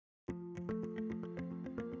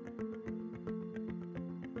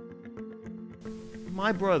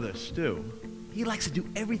My brother, Stu, he likes to do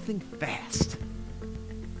everything fast.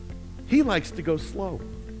 He likes to go slow.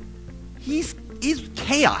 He's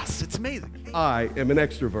chaos. It's amazing. I am an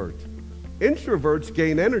extrovert. Introverts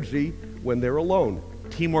gain energy when they're alone.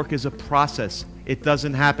 Teamwork is a process. It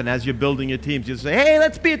doesn't happen as you're building your teams. You say, hey,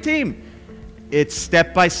 let's be a team. It's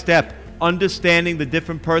step by step, understanding the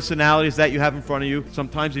different personalities that you have in front of you.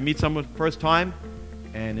 Sometimes you meet someone for the first time,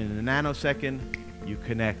 and in a nanosecond, you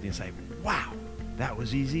connect and you say, wow, that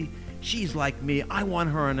was easy. She's like me. I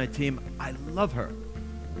want her on a team. I love her.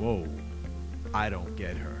 Whoa, I don't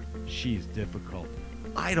get her. She's difficult.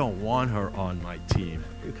 I don't want her on my team.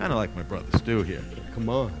 You're kind of like my brother Stu here. Come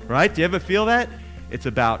on. Right? Do you ever feel that? It's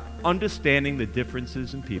about understanding the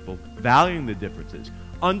differences in people, valuing the differences,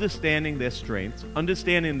 understanding their strengths,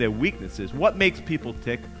 understanding their weaknesses, what makes people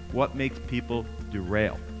tick, what makes people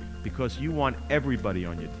derail, because you want everybody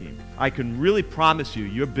on your team. I can really promise you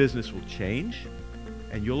your business will change,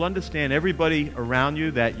 and you'll understand everybody around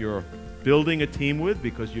you that you're building a team with,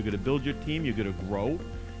 because you're going to build your team, you're going to grow,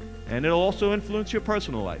 and it'll also influence your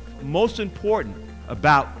personal life. Most important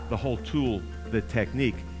about the whole tool, the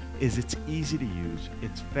technique, is it's easy to use,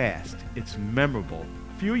 it's fast, it's memorable.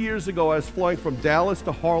 A few years ago, I was flying from Dallas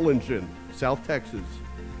to Harlingen, South Texas,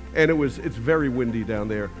 and it's very windy down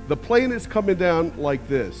there. The plane is coming down like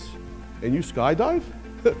this. And you skydive?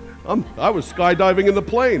 I was skydiving in the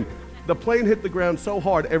plane. The plane hit the ground so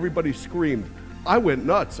hard, everybody screamed. I went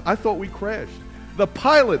nuts. I thought we crashed. The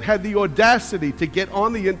pilot had the audacity to get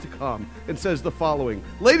on the intercom and says the following: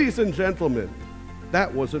 ladies and gentlemen,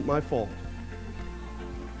 that wasn't my fault.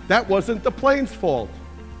 That wasn't the plane's fault.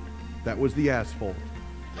 That was the asphalt.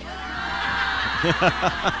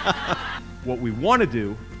 What we want to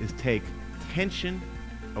do is take tension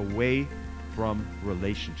away from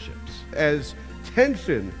relationships. As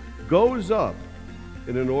tension goes up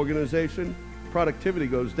in an organization, productivity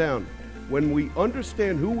goes down. When we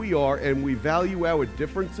understand who we are and we value our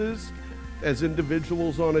differences as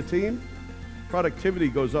individuals on a team, productivity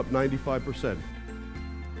goes up 95%.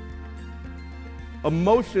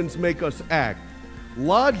 Emotions make us act.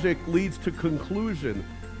 Logic leads to conclusion,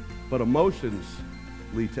 but emotions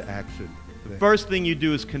lead to action. The first thing you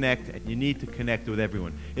do is connect, and you need to connect with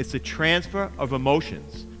everyone. It's the transfer of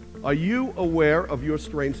emotions. Are you aware of your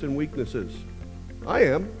strengths and weaknesses? I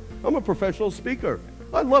am. I'm a professional speaker.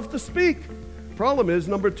 I love to speak. Problem is,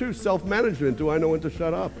 number two, self-management. Do I know when to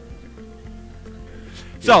shut up?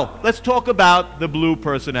 So, let's talk about the blue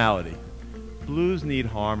personality. Blues need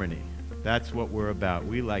harmony. That's what we're about.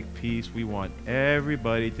 We like peace. We want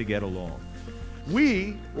everybody to get along.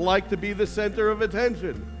 We like to be the center of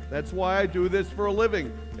attention. That's why I do this for a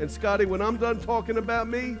living. And Scotty, when I'm done talking about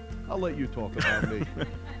me, I'll let you talk about me.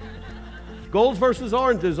 Golds versus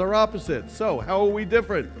oranges are opposites. So how are we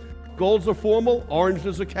different? Golds are formal,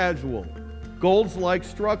 oranges are casual. Golds like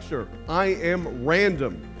structure. I am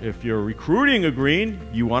random. If you're recruiting a green,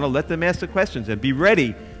 you want to let them ask the questions and be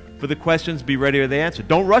ready for the questions, be ready for the answer.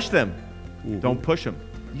 Don't rush them. Don't push them.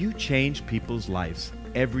 You change people's lives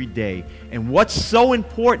every day. And what's so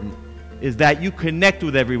important is that you connect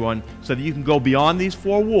with everyone so that you can go beyond these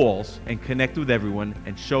four walls and connect with everyone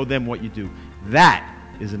and show them what you do. That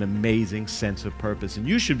is an amazing sense of purpose, and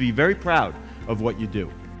you should be very proud of what you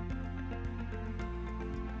do.